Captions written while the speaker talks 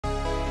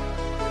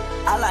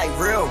I like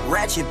real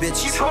ratchet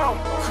bitches.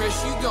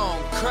 Chrys, you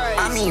going crazy.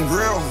 I mean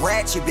real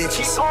ratchet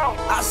bitches.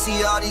 I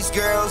see all these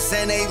girls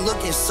and they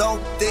looking so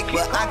thick,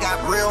 but I got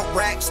real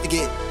racks to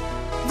get.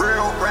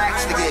 Real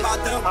racks to get.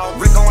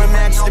 Rick Owen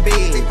match the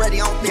beat.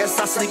 Guess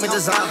I sleep with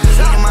design.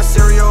 Eating my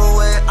cereal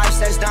with ice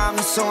that's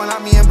diamond. Sewing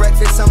on me and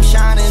breakfast, I'm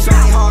shining.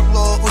 Johnny Hawk,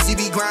 Lil Uzi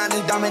be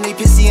grinding. Dominate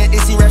pissy and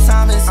Issey Raf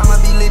Simons. I'ma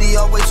be litty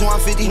all way to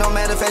 150. No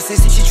matter if that's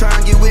she try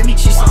and get with me.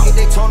 She suck at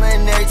Daytona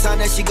and every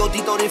time that she go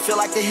deep, though they feel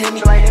like the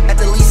hemi.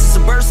 At the least it's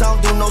a burst, I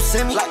don't do no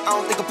semi. Like I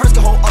don't think a person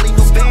can hold all these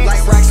new bands.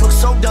 Like racks look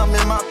so dumb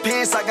in my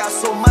pants. I got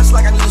so much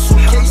like I need a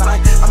suitcase.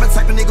 Like I'm the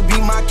type of nigga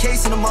beat my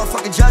case and the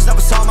motherfucking judge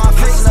never saw my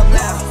face. Up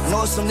now, I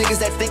know it's some niggas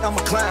that think I'm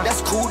a clown.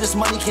 That's cool, this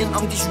money can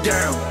get you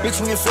down. Bitch,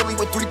 we in Philly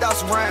with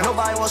 3,000 rounds.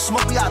 Nobody wanna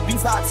smoke, we got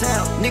beef out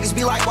town. Niggas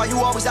be like, why you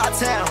always out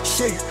town?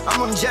 Shit,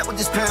 I'm on the jet with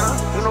this pound.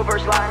 You know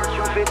verse line,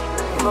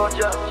 250. Lord,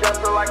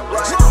 just feel like a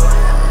blind.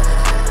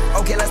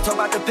 Okay, let's talk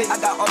about the pick. I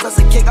got all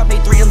dust and kick. I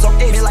made 3 M's on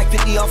 8. Made like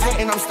 50 off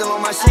hit. And I'm still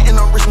on my shit. And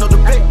I'm rich, no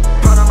debate.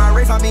 Proud of my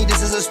race. I mean,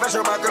 this is a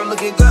special. My girl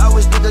looking good. I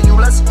wish nigga you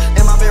blessed.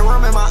 In my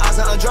bedroom, and my eyes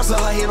are undressed. Her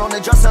head on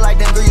the dresser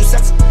like damn girl, you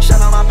sexy.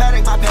 Shine on my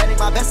paddock, my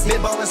bestie.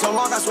 Been ballin' so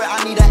long, I swear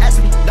I need a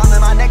SB. Down in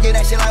my neck, yeah,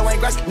 that shit like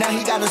Wayne Gretzky. Now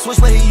he got a switch,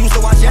 but he used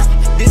to watch yes.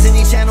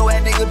 Disney Channel,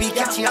 that nigga be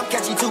catchy. I'm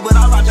catchy too, but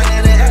I rock your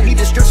hand and he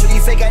just strips with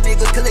these fake ass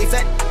niggas cause they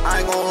fat. I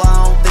ain't gon' lie,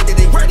 I don't think that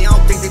they ready. I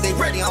don't think that they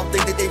ready. I don't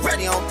think that they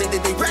ready. I don't think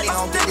that they ready. I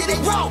don't think that they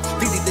wrong.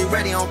 Think that they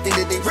ready. I don't think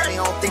that they ready.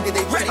 I don't think that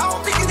they ready. I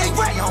don't think that they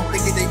ready. I don't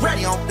think that they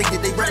ready. I don't think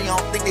that they ready. I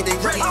don't think that they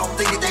ready. I don't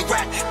think that they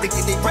ready. Think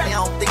that they ready. I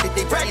don't think that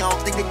they ready. I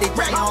don't think that they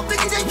ready. I don't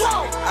think that they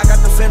wrong. I got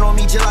the fin on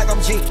me just like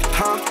I'm G,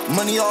 huh?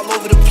 Money all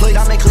over the place.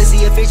 I make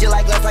Clissy and face you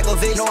like left like a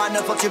vase. No, I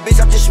never fuck your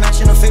bitch. I'm just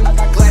smashing her face. I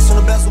got glass on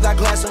the bezel, got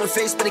glass on the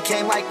face, but it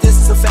came like this.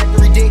 It's a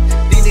factory dick.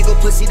 These nigga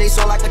pussy, they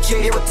so like a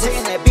chick.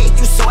 Irritating that beat.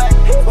 You so act.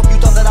 What you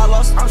thought that I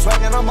lost? I'm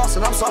swaggin', I'm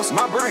bossing, I'm saucing.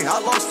 My brain, I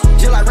lost.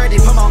 Just like Randy,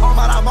 put my arm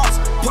out, I'm lost.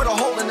 Put a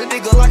hole in the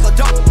nigga like a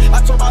dog. I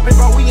told my bitch,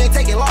 bro, we ain't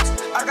taking loss.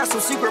 I got some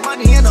secret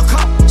money in the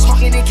cup.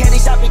 Smoking in candy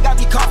shop, it got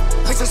me caught.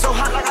 Mixing so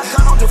hot like I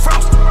done on the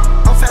frost.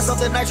 I'm fast off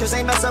the nitrous,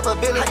 ain't mess up a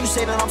billy. How you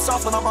say that I'm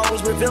soft and I'm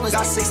always with villains?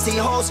 Got 16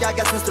 hoes, yeah, I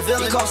guess Mr.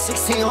 Villain. He cost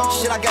 16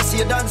 hoes, shit, I guess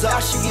he a dunzo. I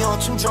shoot you on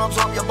 2 drums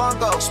on your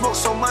bongo. Smoke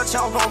so much,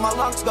 I don't know where my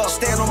lungs go.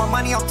 Stand on my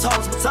money, I'm tall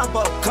as my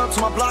tumbo. Come to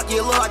my block,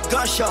 yeah, look like a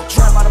gun show.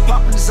 Drive by the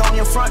pop and it's on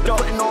your front door.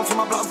 Putting on for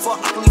my block before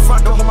I can leave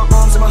front door. Hold my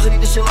arms in my hoodie,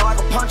 this shit look like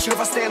a punch. If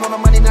I stand on the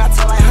money, then I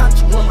tell like hunt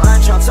you. I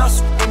ain't tryna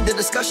tussle, end the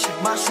discussion.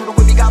 My shooter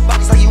with me got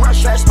bodies like he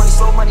rush. Fast money,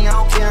 slow money, I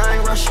don't care, I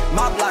ain't rushing.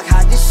 My block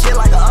hot, this shit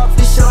like a oven.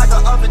 This shit like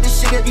a oven, this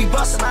shit get be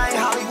bustin'. I ain't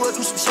Hollywood,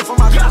 do some shit for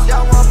my guys.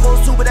 Y'all want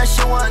supposed to, but that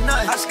shit wasn't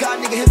nothing. I just got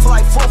a nigga hit for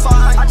like 4 or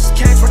 5. I just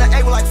came from the A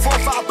with like 4 or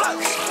 5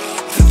 bucks.